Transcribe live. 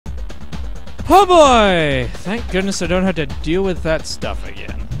Oh boy! Thank goodness I don't have to deal with that stuff again.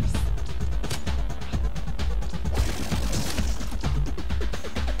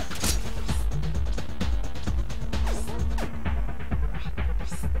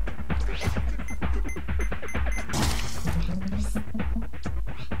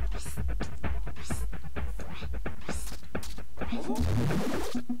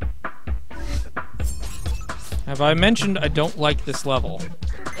 Have I mentioned I don't like this level?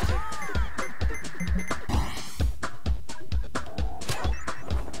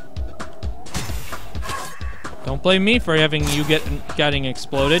 Don't blame me for having you getting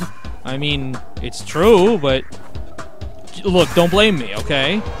exploded. I mean, it's true, but look, don't blame me,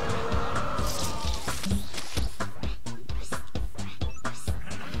 okay?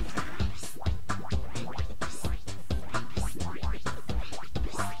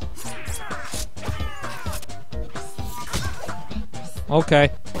 Okay.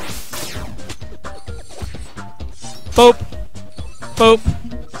 Boop.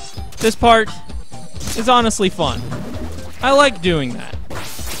 Boop. This part is honestly fun. I like doing that.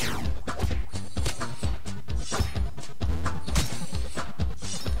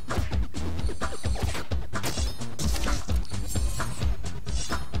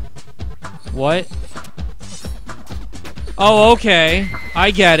 What? Oh, okay.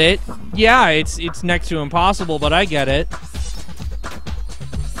 I get it. Yeah, it's next to impossible, but I get it.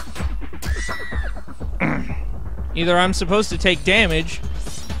 Either I'm supposed to take damage.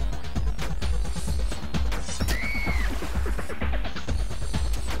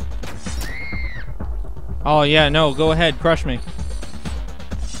 Oh yeah, no, go ahead, crush me.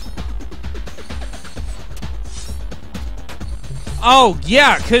 Oh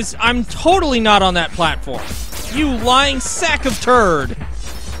yeah, 'cause I'm totally not on that platform. You lying sack of turd.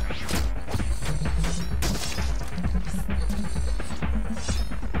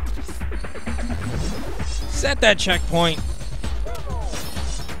 Set that checkpoint.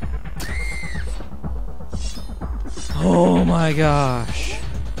 Oh my gosh.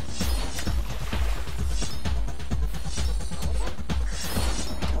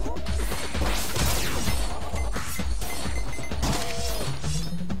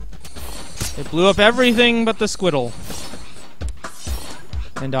 It blew up everything but the squiddle.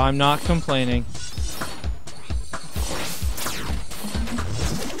 And I'm not complaining.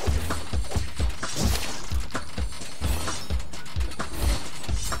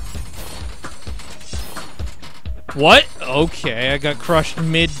 What? Okay, I got crushed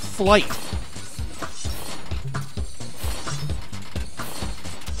mid-flight.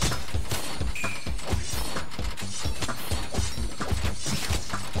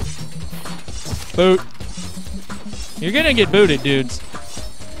 Boot. You're gonna get booted, dudes.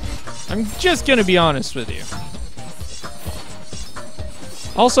 I'm just gonna be honest with you.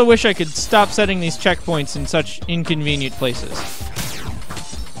 Also wish I could stop setting these checkpoints in such inconvenient places.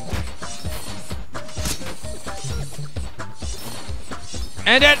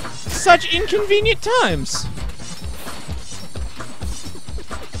 And at such inconvenient times.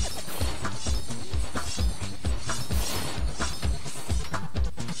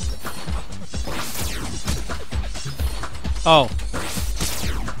 Oh.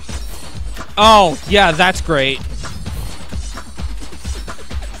 Oh, yeah, that's great.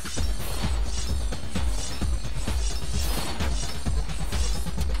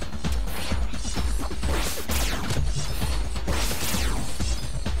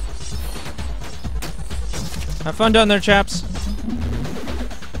 Have fun down there, chaps.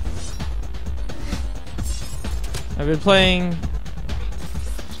 I've been playing...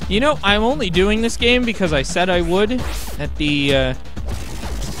 You know, I'm only doing this game because I said I would at the,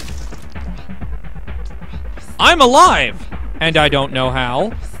 I'm alive! And I don't know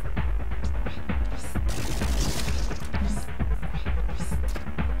how.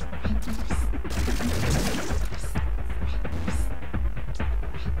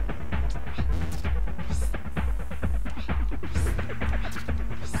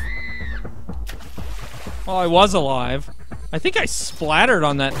 Well, I was alive. I think I splattered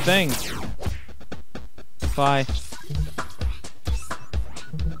on that thing. Bye.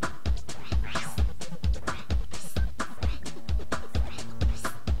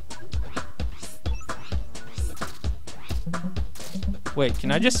 Wait,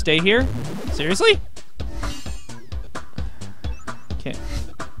 can I just stay here? Seriously? Can't.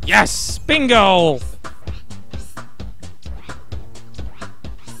 Yes! Bingo!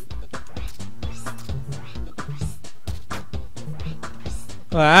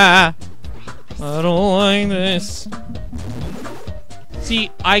 Ah, I don't like this. See,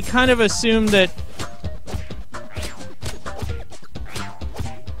 I kind of assumed that...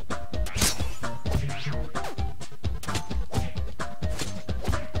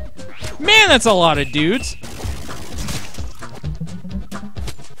 Man, that's a lot of dudes.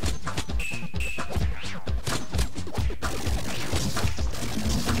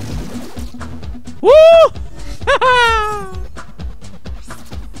 Woo!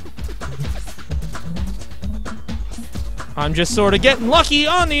 I'm just sort of getting lucky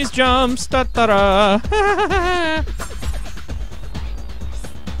on these jumps. Da da da.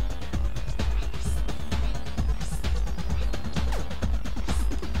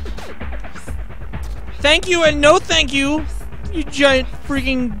 Thank you and no thank you, you giant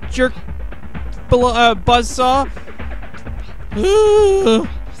freaking jerk buzzsaw. Ooh.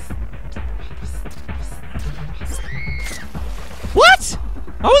 What?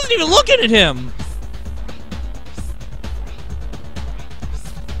 I wasn't even looking at him.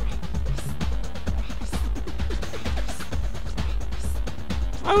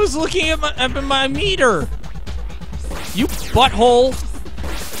 I was looking at my meter. You butthole.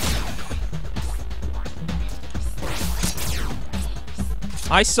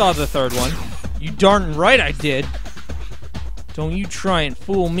 I saw the third one. You darn right I did. Don't you try and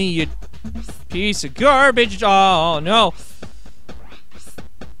fool me, you piece of garbage. Oh, no.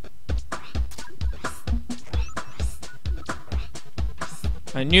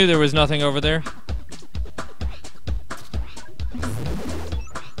 I knew there was nothing over there.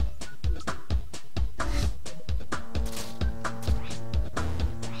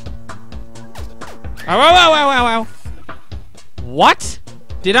 Ow, ow, ow, ow, ow, ow. What?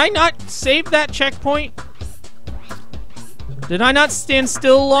 Did I not save that checkpoint? Did I not stand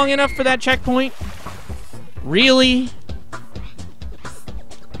still long enough for that checkpoint? Really?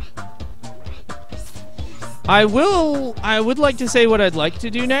 I would like to say what I'd like to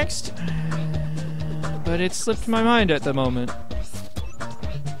do next, but it slipped my mind at the moment.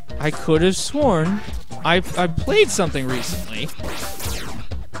 I could have sworn I played something recently.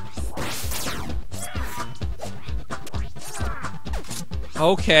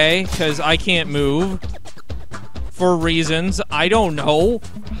 Okay, because I can't move. For reasons I don't know.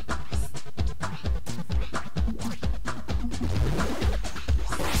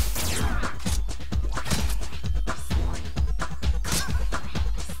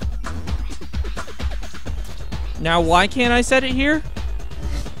 Now, why can't I set it here?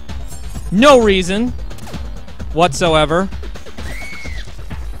 No reason whatsoever.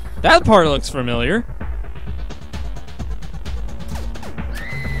 That part looks familiar.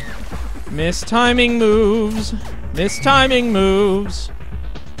 Mistiming moves. Mistiming moves.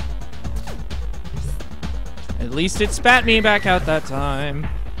 At least it spat me back out that time.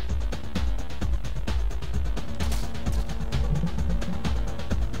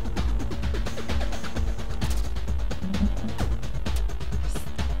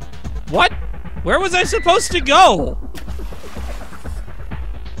 What? Where was I supposed to go?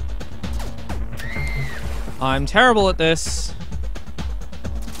 I'm terrible at this.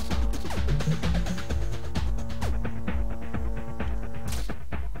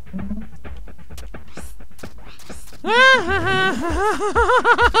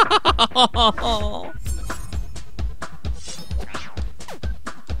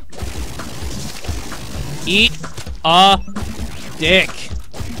 Eat a dick.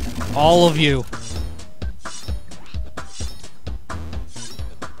 All of you.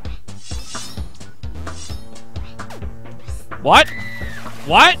 What?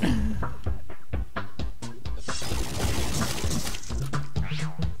 What?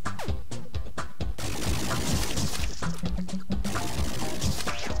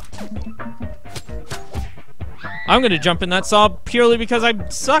 I'm gonna jump in that saw purely because I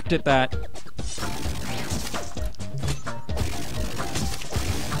sucked at that.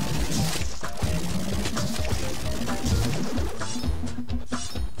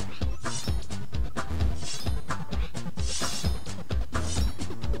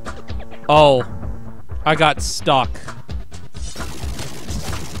 Oh, I got stuck.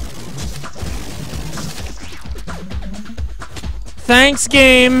 Thanks,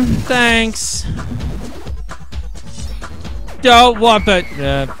 game. Thanks. Don't want, but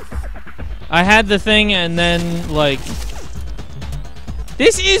I had the thing, and then like,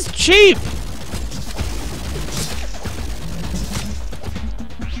 this is cheap.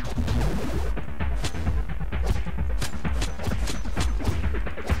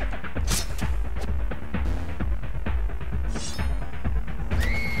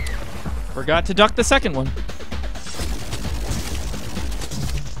 Forgot to duck the second one.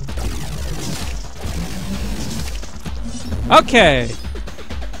 Okay.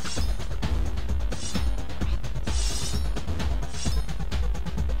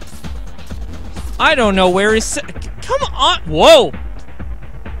 I don't know where he's. Come on. Whoa.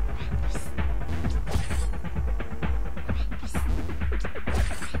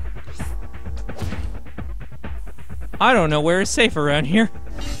 I don't know where is safe around here.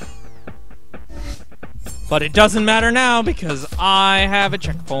 But it doesn't matter now because I have a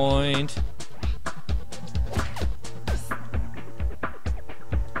checkpoint.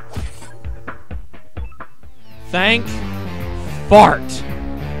 Thank fart.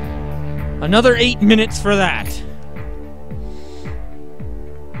 Another 8 minutes for that.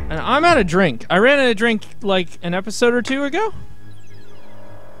 And I'm out of drink. I ran out of drink like an episode or two ago.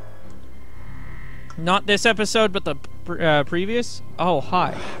 Not this episode, but the previous. Oh,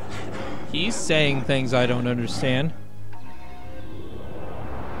 hi. He's saying things I don't understand.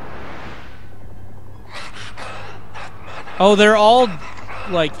 Oh, they're all,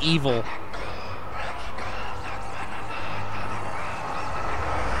 like, evil.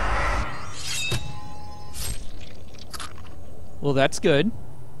 Well, that's good.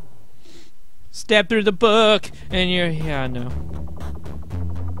 Step through the book, and you're... Yeah, no.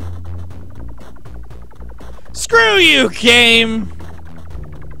 Screw you, game!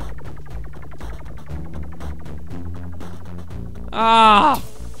 Ah,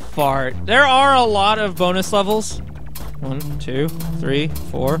 fart. There are a lot of bonus levels. 1, 2, 3,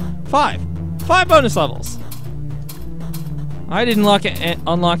 4, 5. 5 bonus levels. I didn't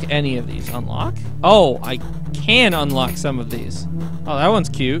unlock any of these. Unlock? Oh, I can unlock some of these. Oh, that one's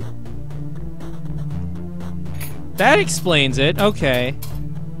cute. That explains it. Okay.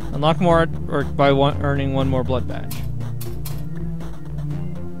 Unlock more or by earning 1 more blood badge.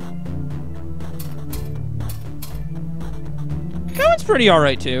 That one's pretty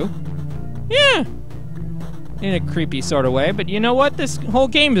alright too. Yeah. In a creepy sort of way, but you know what? This whole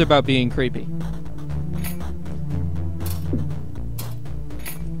game is about being creepy.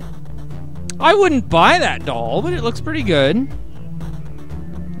 I wouldn't buy that doll, but it looks pretty good.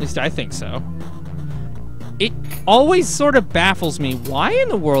 At least I think so. It always sort of baffles me. Why in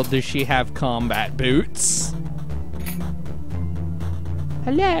the world does she have combat boots?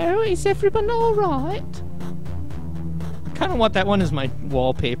 Hello, is everyone alright? I kind of want that one as my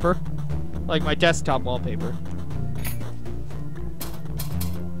wallpaper. Like my desktop wallpaper.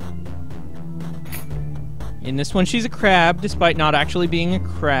 In this one, she's a crab, despite not actually being a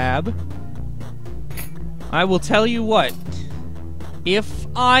crab. I will tell you what. If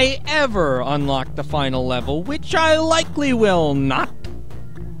I ever unlock the final level, which I likely will not.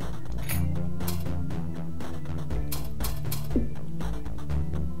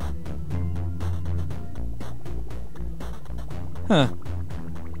 Huh.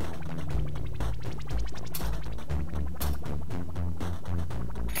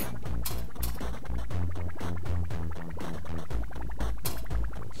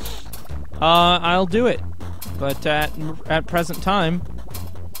 I'll do it. But at present time,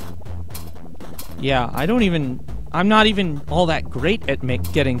 yeah, I'm not even all that great at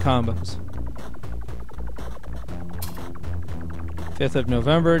getting combos. 5th of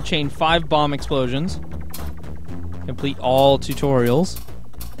November, chain 5 bomb explosions. Complete all tutorials.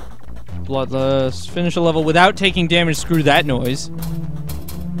 Bloodless, finish a level without taking damage, screw that noise.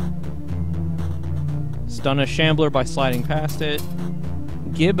 Stun a shambler by sliding past it.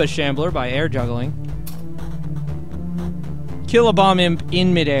 Gib a shambler by air juggling. Kill a bomb imp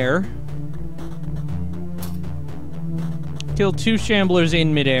in midair. Kill 2 shamblers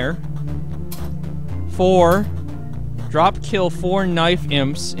in midair. 4. Drop kill 4 knife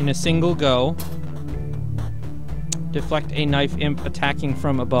imps in a single go. Deflect a knife imp attacking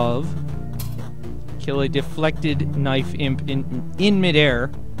from above. Kill a deflected knife imp in midair.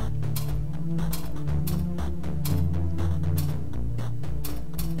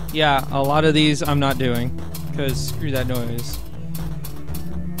 Yeah, a lot of these I'm not doing. Because screw that noise.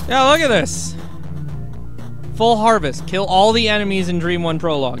 Yeah, look at this. Full harvest. Kill all the enemies in Dream 1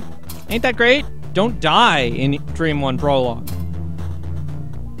 Prologue. Ain't that great? Don't die in Dream 1 Prologue.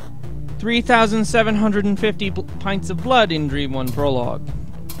 3,750 pints of blood in Dream 1 Prologue.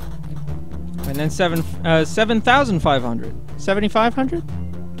 And then 7,500.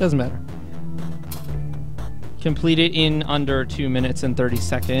 7,500? Doesn't matter. Complete it in under 2 minutes and 30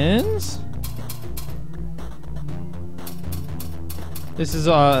 seconds. This is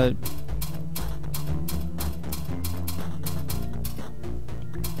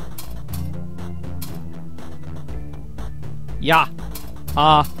yeah.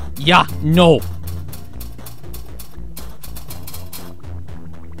 Yeah, no.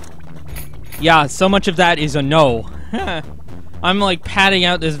 Yeah, so much of that is a no. I'm like padding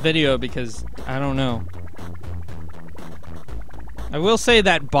out this video because I don't know. I will say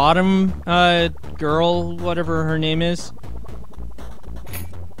that bottom girl, whatever her name is.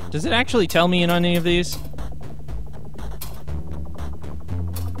 Does it actually tell me in any of these?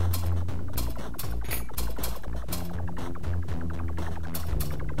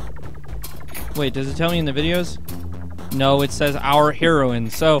 Wait, does it tell me in the videos? No, it says our heroine.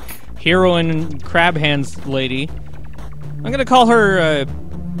 So, heroine crab hands lady. I'm gonna call her, it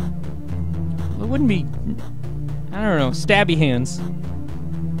wouldn't be, I don't know, stabby hands.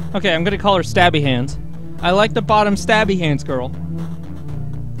 Okay, I'm gonna call her stabby hands. I like the bottom stabby hands girl.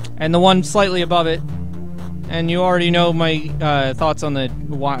 And the one slightly above it. And you already know my thoughts on the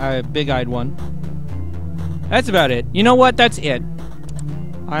big-eyed one. That's about it. You know what? That's it.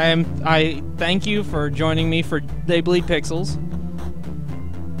 I thank you for joining me for They Bleed Pixels.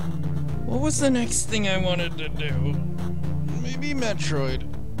 What was the next thing I wanted to do? Maybe Metroid.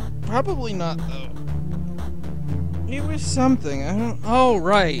 Probably not, though. It was something. I don't... Oh,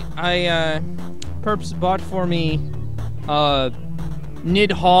 right. Perps bought for me,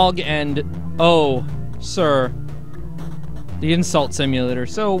 Nidhogg and... Oh, sir. The Insult Simulator.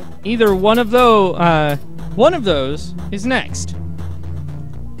 So, either one of those is next.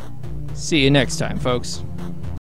 See you next time, folks.